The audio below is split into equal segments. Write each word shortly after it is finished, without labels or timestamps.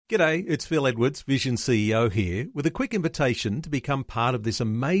G'day, it's Phil Edwards, Vision CEO here, with a quick invitation to become part of this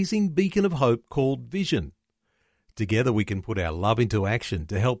amazing beacon of hope called Vision. Together we can put our love into action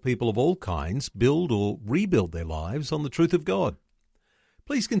to help people of all kinds build or rebuild their lives on the truth of God.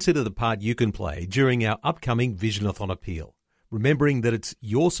 Please consider the part you can play during our upcoming Visionathon appeal, remembering that it's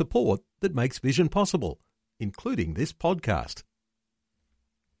your support that makes Vision possible, including this podcast.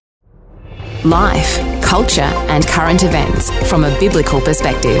 Life, culture and current events from a biblical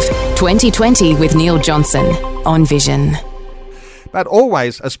perspective. 2020 with Neil Johnson on Vision. But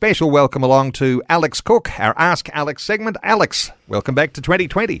always a special welcome along to Alex Cook, our Ask Alex segment. Alex, welcome back to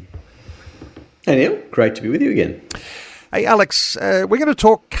 2020. Hey Neil, great to be with you again. Hey Alex, we're going to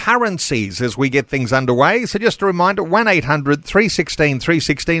talk currencies as we get things underway. So just a reminder,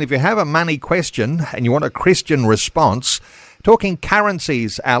 1-800-316-316 if you have a money question and you want a Christian response. Talking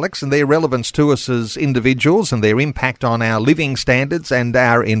currencies, Alex, and their relevance to us as individuals and their impact on our living standards and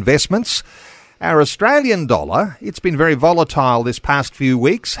our investments. Our Australian dollar, it's been very volatile this past few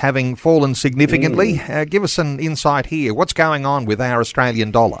weeks, having fallen significantly. Give us an insight here. What's going on with our Australian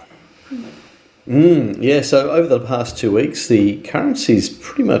dollar? So over the past 2 weeks, the currency's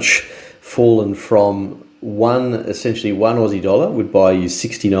pretty much fallen from essentially one Aussie dollar would buy you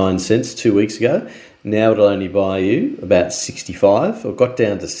 69 cents 2 weeks ago. Now it'll only buy you about 65, or got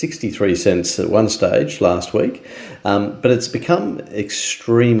down to 63 cents at one stage last week. But it's become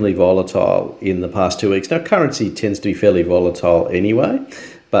extremely volatile in the past 2 weeks. Now, currency tends to be fairly volatile anyway,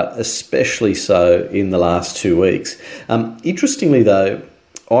 but especially so in the last 2 weeks. Interestingly, though,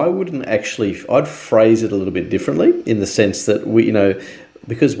 I'd phrase it a little bit differently in the sense that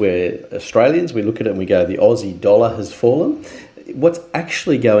because we're Australians, we look at it and we go, the Aussie dollar has fallen. What's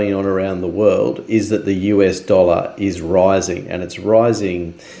actually going on around the world is that the US dollar is rising, and it's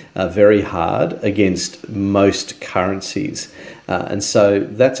rising very hard against most currencies. And so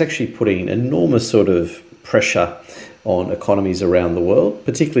that's actually putting enormous sort of pressure on economies around the world,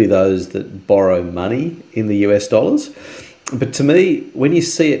 particularly those that borrow money in the US dollars. But to me, when you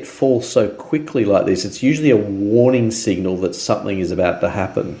see it fall so quickly like this, it's usually a warning signal that something is about to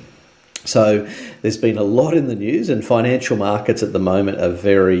happen. So there's been a lot in the news, and financial markets at the moment are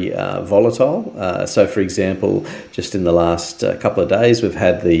very volatile. So, for example, just in the last couple of days, we've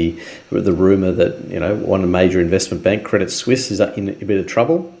had the rumour that one major investment bank, Credit Suisse, is in a bit of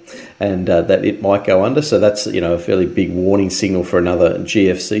trouble, and that it might go under. So that's a fairly big warning signal for another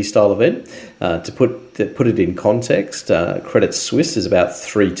GFC style event. To put it in context, Credit Suisse is about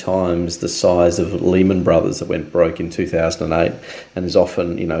 3 times the size of Lehman Brothers that went broke in 2008, and is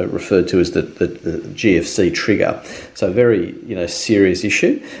often referred to as the GFC trigger. So very serious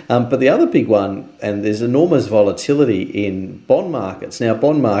issue. But the other big one, and there's enormous volatility in bond markets. Now,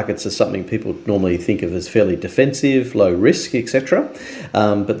 bond markets are something people normally think of as fairly defensive, low risk, etc.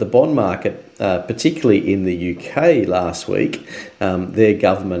 But the bond market, particularly in the UK last week, their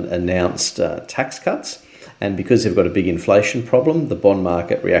government announced tax cuts. And because they've got a big inflation problem, the bond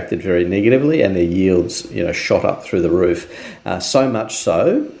market reacted very negatively, and their yields, shot up through the roof. So much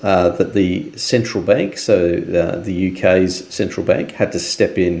so that the central bank, the UK's central bank, had to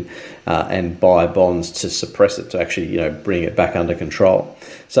step in and buy bonds to suppress it, to actually, bring it back under control.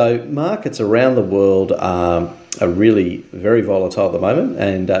 So markets around the world are really very volatile at the moment,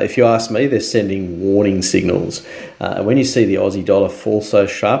 and if you ask me, they're sending warning signals. When you see the Aussie dollar fall so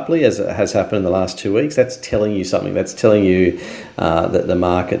sharply as it has happened in the last 2 weeks, that's telling you something. That's telling you that the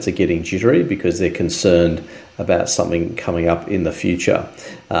markets are getting jittery because they're concerned about something coming up in the future.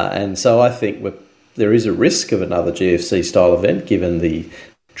 And so I think there is a risk of another GFC style event, given the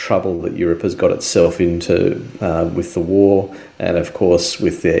trouble that Europe has got itself into with the war, and of course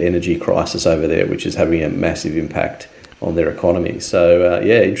with their energy crisis over there, which is having a massive impact on their economy. So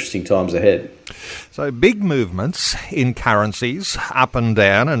interesting times ahead. So big movements in currencies up and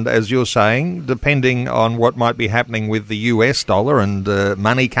down, and as you're saying, depending on what might be happening with the US dollar and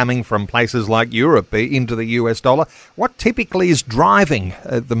money coming from places like Europe into the US dollar. What typically is driving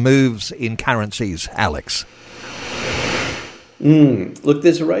the moves in currencies, Alex? Look,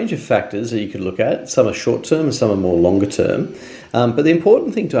 there's a range of factors that you could look at. Some are short-term and some are more longer-term. But the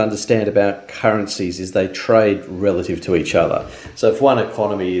important thing to understand about currencies is they trade relative to each other. So if one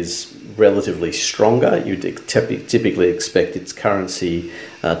economy is relatively stronger, you'd typically expect its currency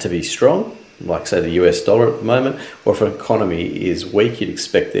to be strong, like, say, the US dollar at the moment. Or if an economy is weak, you'd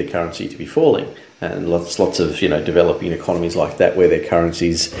expect their currency to be falling. and lots of developing economies like that where their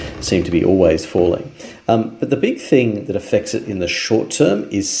currencies seem to be always falling. But the big thing that affects it in the short term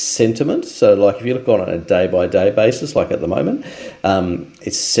is sentiment. So like if you look on a day-by-day basis, like at the moment,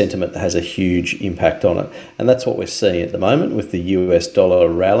 it's sentiment that has a huge impact on it. And that's what we're seeing at the moment with the US dollar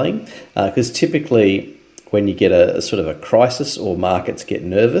rallying, because typically when you get a sort of a crisis or markets get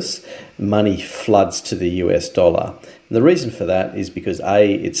nervous, money floods to the US dollar. And the reason for that is because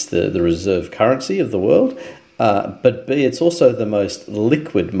A, it's the reserve currency of the world, but B, it's also the most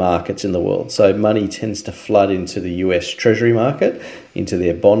liquid markets in the world. So money tends to flood into the US Treasury market, into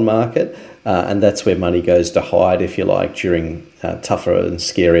their bond market, and that's where money goes to hide, if you like, during tougher and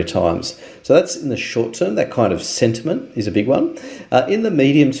scarier times. So that's in the short term. That kind of sentiment is a big one. In the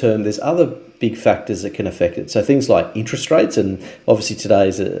medium term, there's other big factors that can affect it. So things like interest rates, and obviously today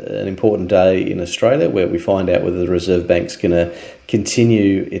is an important day in Australia where we find out whether the Reserve Bank's going to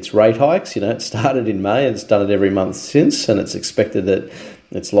continue its rate hikes. It started in May and it's done it every month since, and it's expected that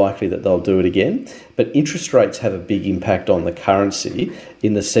it's likely that they'll do it again. But interest rates have a big impact on the currency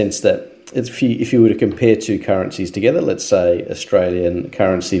in the sense that if you were to compare two currencies together, let's say Australian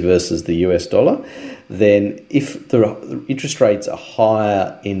currency versus the US dollar, then if the interest rates are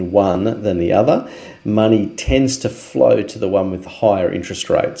higher in one than the other, money tends to flow to the one with the higher interest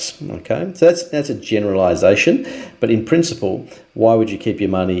rates. Okay, so that's a generalisation, but in principle, why would you keep your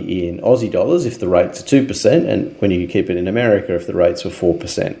money in Aussie dollars if the rates are 2%, and when you keep it in America if the rates were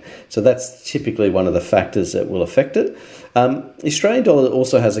 4%? So that's typically one of the factors that will affect it. The Australian dollar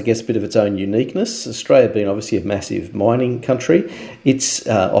also has, I guess, a bit of its own uniqueness. Australia being obviously a massive mining country, it's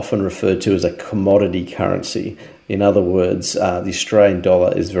often referred to as a commodity currency. In other words, the Australian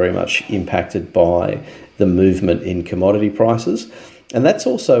dollar is very much impacted by the movement in commodity prices. And that's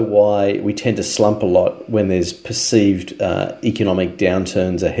also why we tend to slump a lot when there's perceived economic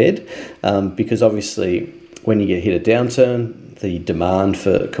downturns ahead, because obviously when you get hit a downturn, the demand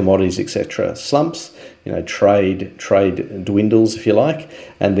for commodities, etc., slumps. Trade dwindles, if you like,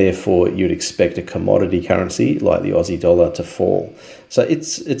 and therefore you'd expect a commodity currency like the Aussie dollar to fall. So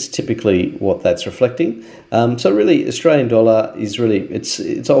it's typically what that's reflecting. So really, Australian dollar is really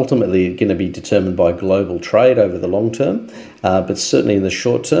it's ultimately going to be determined by global trade over the long term, but certainly in the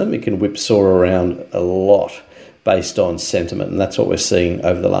short term, it can whipsaw around a lot based on sentiment, and that's what we're seeing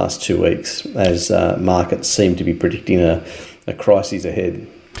over the last 2 weeks as markets seem to be predicting a crisis ahead.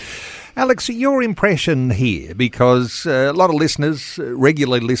 Alex, your impression here, because a lot of listeners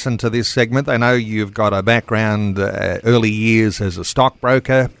regularly listen to this segment. They know you've got a background, early years as a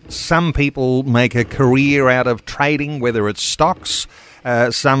stockbroker. Some people make a career out of trading, whether it's stocks.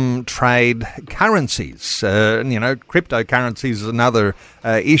 Some trade currencies. Cryptocurrencies is another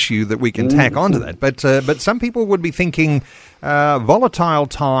issue that we can tack onto that. But some people would be thinking, volatile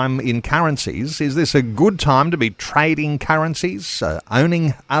time in currencies. Is this a good time to be trading currencies,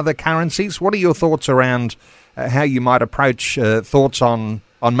 owning other currencies? What are your thoughts around how you might approach thoughts on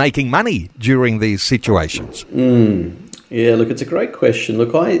making money during these situations? Yeah, look, it's a great question.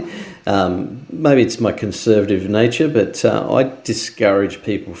 Look, maybe it's my conservative nature, but I discourage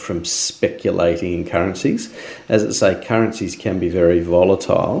people from speculating in currencies. As I say, currencies can be very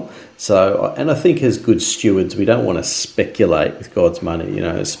volatile. So, and I think as good stewards, we don't want to speculate with God's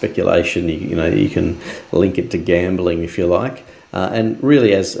money. Speculation, you can link it to gambling if you like. And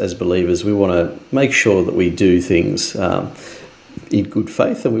really, as believers, we want to make sure that we do things in good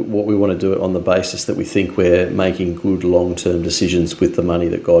faith, and we want to do it on the basis that we think we're making good long-term decisions with the money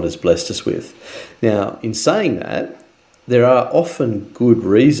that God has blessed us with. Now, in saying that, there are often good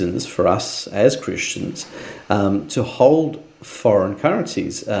reasons for us as Christians to hold foreign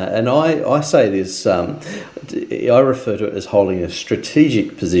currencies. And I say this, I refer to it as holding a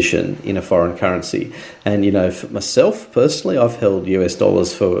strategic position in a foreign currency. And, for myself personally, I've held US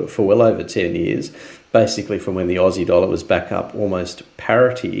dollars for well over 10 years. Basically from when the Aussie dollar was back up almost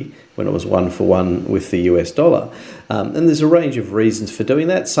parity when it was 1-for-1 with the US dollar. And there's a range of reasons for doing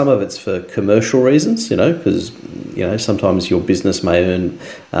that. Some of it's for commercial reasons, because, sometimes your business may earn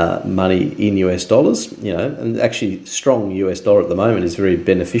money in US dollars, and actually strong US dollar at the moment is very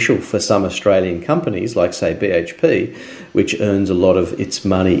beneficial for some Australian companies like, say, BHP, which earns a lot of its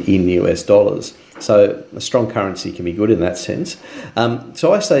money in US dollars. So a strong currency can be good in that sense.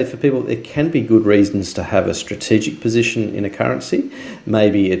 So I say for people, there can be good reasons to have a strategic position in a currency.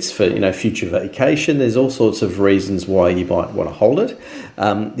 Maybe it's for future vacation. There's all sorts of reasons why you might want to hold it.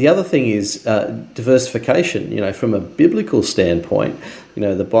 The other thing is diversification. From a biblical standpoint,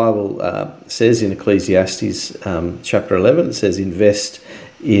 the Bible says in Ecclesiastes chapter 11, it says invest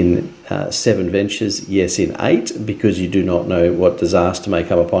in 7 ventures, yes, in 8, because you do not know what disaster may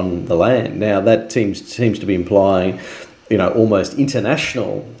come upon the land. Now, that seems to be implying, almost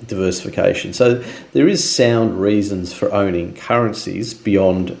international diversification. So there is sound reasons for owning currencies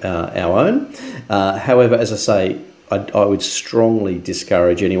beyond our own. However, as I say, I would strongly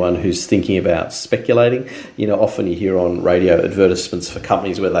discourage anyone who's thinking about speculating. Often you hear on radio advertisements for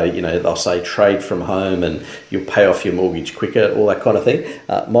companies where they'll say trade from home and you'll pay off your mortgage quicker, all that kind of thing.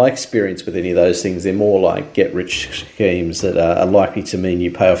 My experience with any of those things, they're more like get-rich schemes that are likely to mean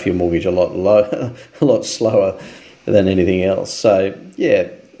you pay off your mortgage a lot slower than anything else. So, yeah,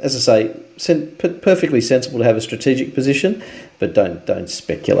 as I say, perfectly sensible to have a strategic position, but don't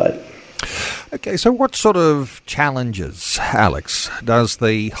speculate. Okay, so what sort of challenges, Alex, does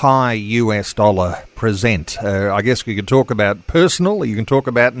the high US dollar present? I guess we could talk about personal, you can talk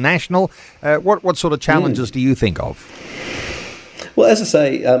about national. What sort of challenges do you think of? Well, as I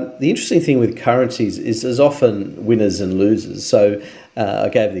say, the interesting thing with currencies is there's often winners and losers. So I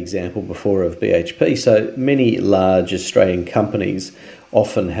gave the example before of BHP. So many large Australian companies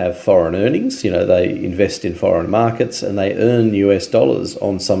often have foreign earnings. They invest in foreign markets and they earn US dollars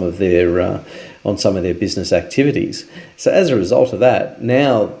on some of their business activities. So as a result of that,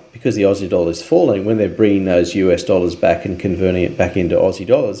 now because the Aussie dollar is falling, when they're bringing those US dollars back and converting it back into Aussie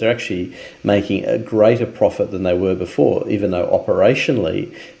dollars, they're actually making a greater profit than they were before, even though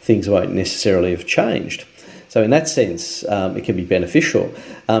operationally things won't necessarily have changed. So in that sense, it can be beneficial.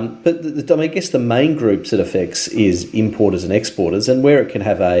 But I guess the main groups it affects is importers and exporters, and where it can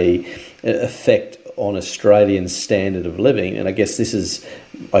have a effect on Australians' standard of living. And I guess this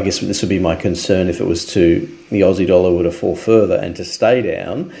would be my concern if it was the Aussie dollar were to fall further and to stay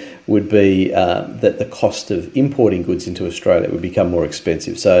down, would be that the cost of importing goods into Australia would become more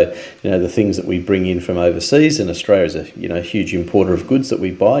expensive. So, the things that we bring in from overseas, and Australia is a huge importer of goods that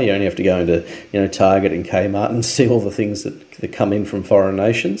we buy. You only have to go into Target and Kmart and see all the things that come in from foreign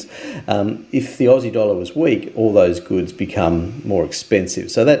nations. If the Aussie dollar was weak, all those goods become more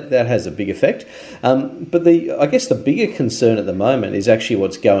expensive. So that has a big effect. But I guess the bigger concern at the moment is actually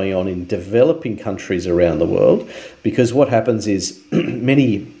what's going on in developing countries around the world, because what happens is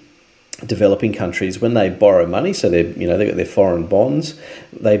many developing countries, when they borrow money, so they've got their foreign bonds,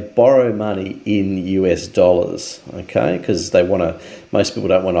 they borrow money in US dollars, okay, because most people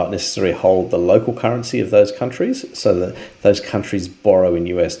don't want to necessarily hold the local currency of those countries, so that those countries borrow in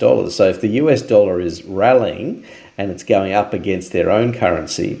US dollars. So if the US dollar is rallying and it's going up against their own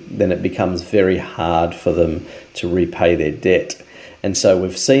currency, then it becomes very hard for them to repay their debt. And so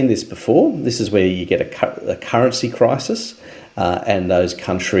we've seen this before. This is where you get a currency crisis, and those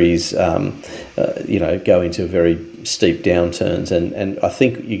countries, go into very steep downturns. And I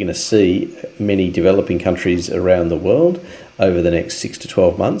think you're going to see many developing countries around the world over the next 6 to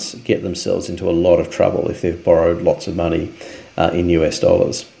 12 months get themselves into a lot of trouble if they've borrowed lots of money in US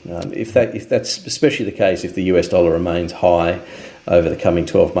dollars. If that's especially the case if the US dollar remains high over the coming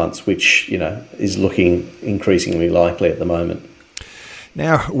 12 months, which is looking increasingly likely at the moment.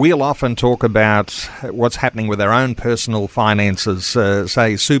 Now, we'll often talk about what's happening with our own personal finances,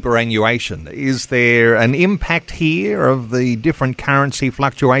 say superannuation. Is there an impact here of the different currency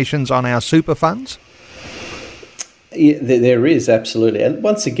fluctuations on our super funds? Yeah, there is, absolutely. And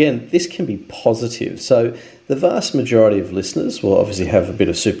once again, this can be positive. So the vast majority of listeners will obviously have a bit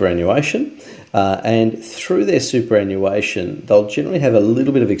of superannuation. And through their superannuation, they'll generally have a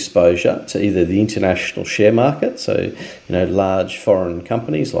little bit of exposure to either the international share market, so large foreign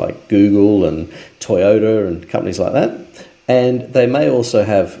companies like Google and Toyota and companies like that, and they may also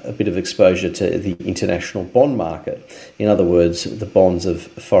have a bit of exposure to the international bond market. In other words, the bonds of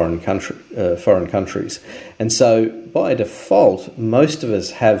foreign countries. And so by default, most of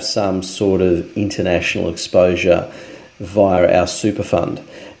us have some sort of international exposure via our super fund.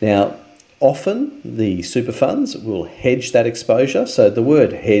 Now, often the super funds will hedge that exposure. So the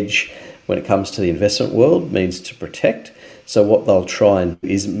word hedge, when it comes to the investment world, means to protect. So what they'll try and do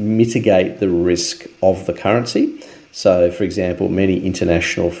is mitigate the risk of the currency. So, for example, many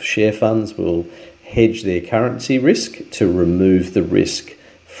international share funds will hedge their currency risk to remove the risk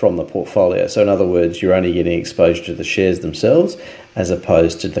from the portfolio. So in other words, you're only getting exposure to the shares themselves as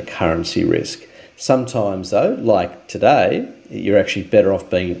opposed to the currency risk. Sometimes, though, like today, you're actually better off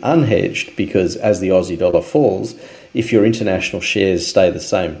being unhedged, because as the Aussie dollar falls, if your international shares stay the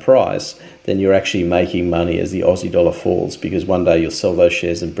same price, then you're actually making money as the Aussie dollar falls, because one day you'll sell those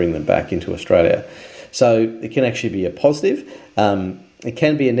shares and bring them back into Australia. So it can actually be a positive. It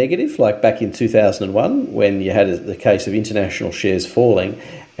can be a negative, like back in 2001 when you had the case of international shares falling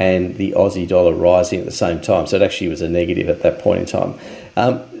and the Aussie dollar rising at the same time. So it actually was a negative at that point in time.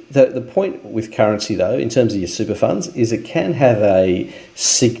 The point with currency, though, in terms of your super funds, is it can have a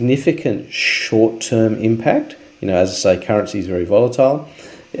significant short-term impact. As I say, currency is very volatile.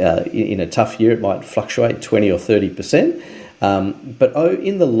 In a tough year, it might fluctuate 20 or 30%. But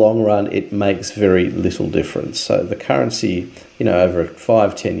in the long run, it makes very little difference. So the currency, over a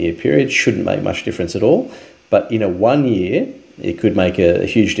 5-10 year period shouldn't make much difference at all. But in a 1 year, it could make a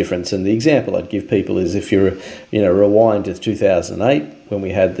huge difference. And the example I'd give people is if you're, rewind to 2008 when we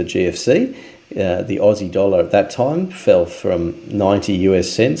had the GFC, the Aussie dollar at that time fell from 90 US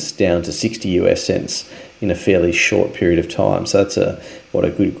cents down to 60 US cents in a fairly short period of time. So that's a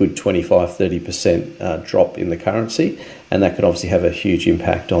good 25-30% drop in the currency, and that could obviously have a huge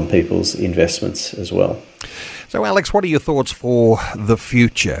impact on people's investments as well. So, Alex, what are your thoughts for the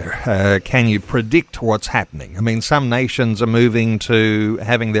future? Can you predict what's happening? I mean, some nations are moving to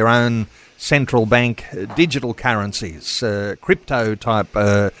having their own central bank digital currencies,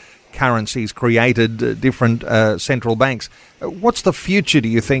 crypto-type currencies created, different central banks. What's the future, do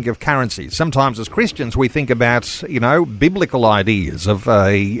you think, of currencies? Sometimes as Christians we think about, biblical ideas of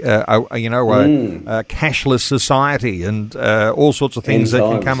a cashless society and all sorts of things that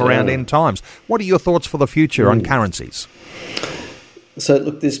can come around end times. What are your thoughts for the future on currencies? So,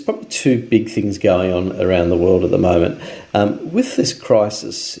 look, there's probably two big things going on around the world at the moment. With this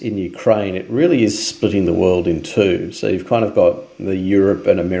crisis in Ukraine, it really is splitting the world in two. So you've kind of got the Europe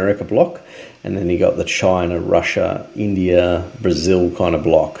and America block, and then you've got the China, Russia, India, Brazil kind of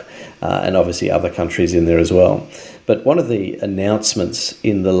block, and obviously other countries in there as well. But one of the announcements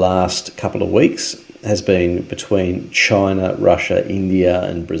in the last couple of weeks has been between China, Russia, India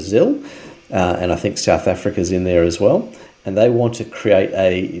and Brazil, and I think South Africa's in there as well. And they want to create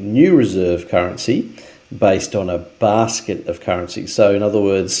a new reserve currency based on a basket of currencies. So in other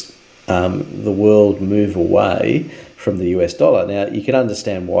words, the world move away from the US dollar. Now, you can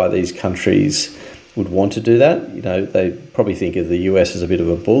understand why these countries would want to do that. They probably think of the US as a bit of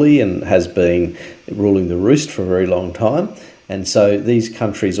a bully and has been ruling the roost for a very long time. And so these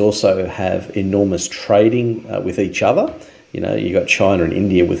countries also have enormous trading with each other. You've got China and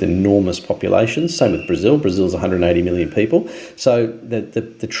India with enormous populations. Same with Brazil. Brazil's 180 million people. So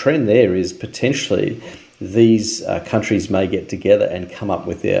the trend there is potentially these countries may get together and come up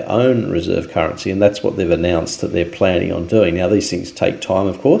with their own reserve currency, and that's what they've announced that they're planning on doing. Now, these things take time,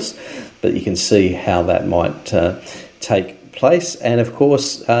 of course, but you can see how that might take place. And, of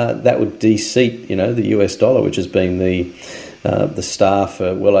course, that would de-seat, the US dollar, which has been the star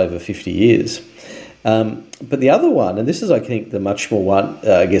for well over 50 years. But the other one, and this is, I think, the much more one,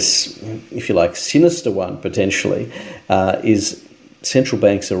 I guess, if you like, sinister one potentially, is central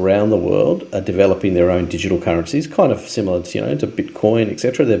banks around the world are developing their own digital currencies, kind of similar to, to Bitcoin,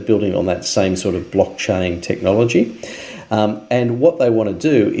 etc. They're building on that same sort of blockchain technology. And what they want to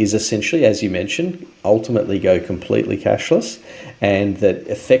do is essentially, as you mentioned, ultimately go completely cashless, and that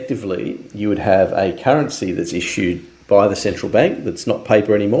effectively you would have a currency that's issued by the central bank that's not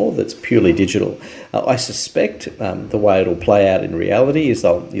paper anymore, that's purely digital. I suspect the way it'll play out in reality is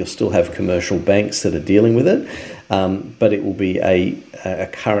you'll still have commercial banks that are dealing with it, but it will be a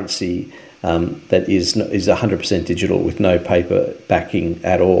currency that is 100% digital with no paper backing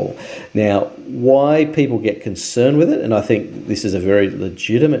at all. Now, why people get concerned with it, and I think this is a very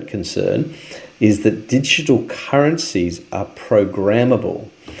legitimate concern, is that digital currencies are programmable.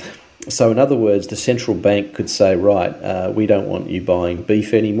 So in other words, the central bank could say, right, we don't want you buying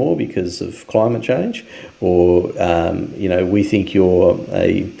beef anymore because of climate change, or we think you're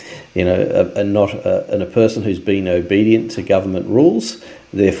a person who's been obedient to government rules.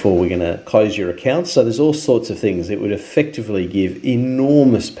 Therefore, we're going to close your accounts. So there's all sorts of things. It would effectively give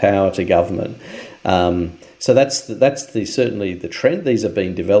enormous power to government. So that's certainly the trend. These are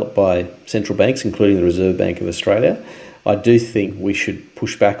being developed by central banks, including the Reserve Bank of Australia. I do think we should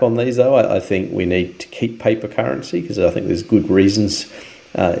push back on these, though. I think we need to keep paper currency because I think there's good reasons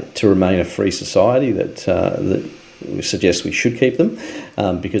to remain a free society that suggest we should keep them,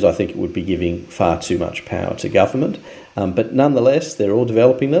 because I think it would be giving far too much power to government. But nonetheless, they're all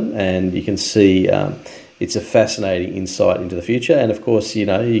developing them, and you can see it's a fascinating insight into the future. And of course,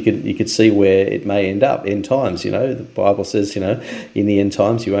 you could see where it may end up. End times, the Bible says, in the end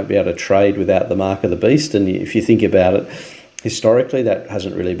times you won't be able to trade without the mark of the beast. And if you think about it, historically that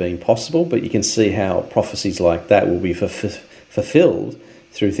hasn't really been possible. But you can see how prophecies like that will be fulfilled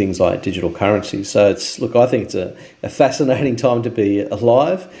through things like digital currency. So I think it's a fascinating time to be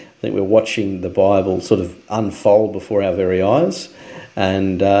alive. I think we're watching the Bible sort of unfold before our very eyes.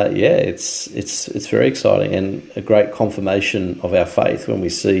 And it's very exciting and a great confirmation of our faith when we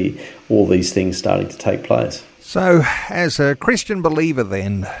see all these things starting to take place. So, as a Christian believer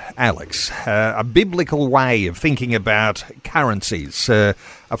then, Alex, a biblical way of thinking about currencies, a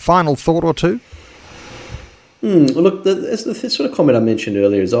final thought or two? Look, the sort of comment I mentioned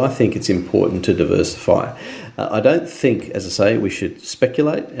earlier is I think it's important to diversify. I don't think, as I say, we should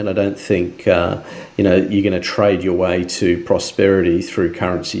speculate, and I don't think you're going to trade your way to prosperity through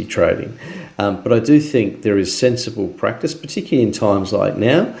currency trading. But I do think there is sensible practice, particularly in times like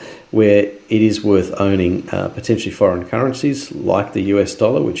now, where it is worth owning potentially foreign currencies like the US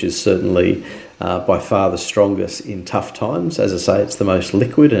dollar, which is certainly by far the strongest in tough times. As I say, it's the most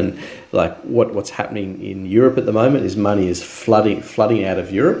liquid, and like what's happening in Europe at the moment is money is flooding out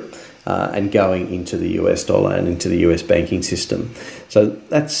of Europe and going into the US dollar and into the US banking system. So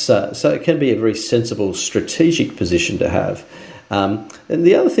that's so it can be a very sensible strategic position to have. And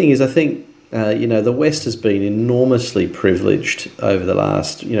the other thing is, I think the West has been enormously privileged over the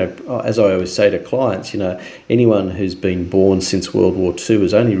last, as I always say to clients, anyone who's been born since World War II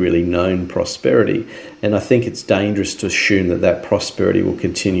has only really known prosperity. And I think it's dangerous to assume that prosperity will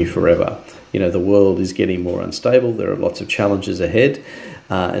continue forever. The world is getting more unstable. There are lots of challenges ahead.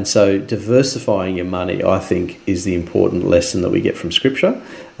 And so diversifying your money, I think, is the important lesson that we get from Scripture.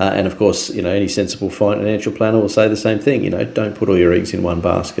 And of course, any sensible financial planner will say the same thing, don't put all your eggs in one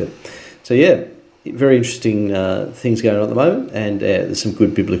basket. So yeah, very interesting things going on at the moment, and there's some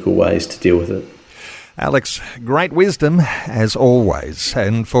good biblical ways to deal with it. Alex, great wisdom as always.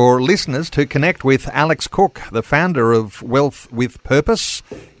 And for listeners to connect with Alex Cook, the founder of Wealth with Purpose,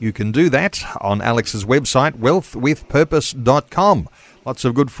 you can do that on Alex's website, wealthwithpurpose.com. Lots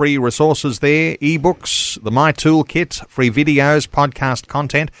of good free resources there, ebooks, the My Toolkit, free videos, podcast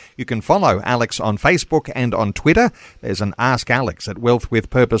content. You can follow Alex on Facebook and on Twitter. There's an Ask Alex at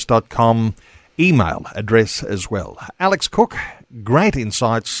wealthwithpurpose.com email address as well. Alex Cook, great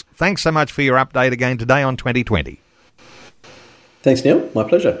insights. Thanks so much for your update again today on 2020. Thanks, Neil. My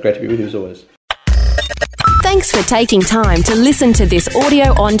pleasure. Great to be with you as always. Thanks for taking time to listen to this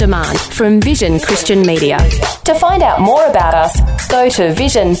audio on demand from Vision Christian Media. To find out more about us, go to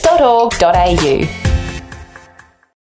vision.org.au.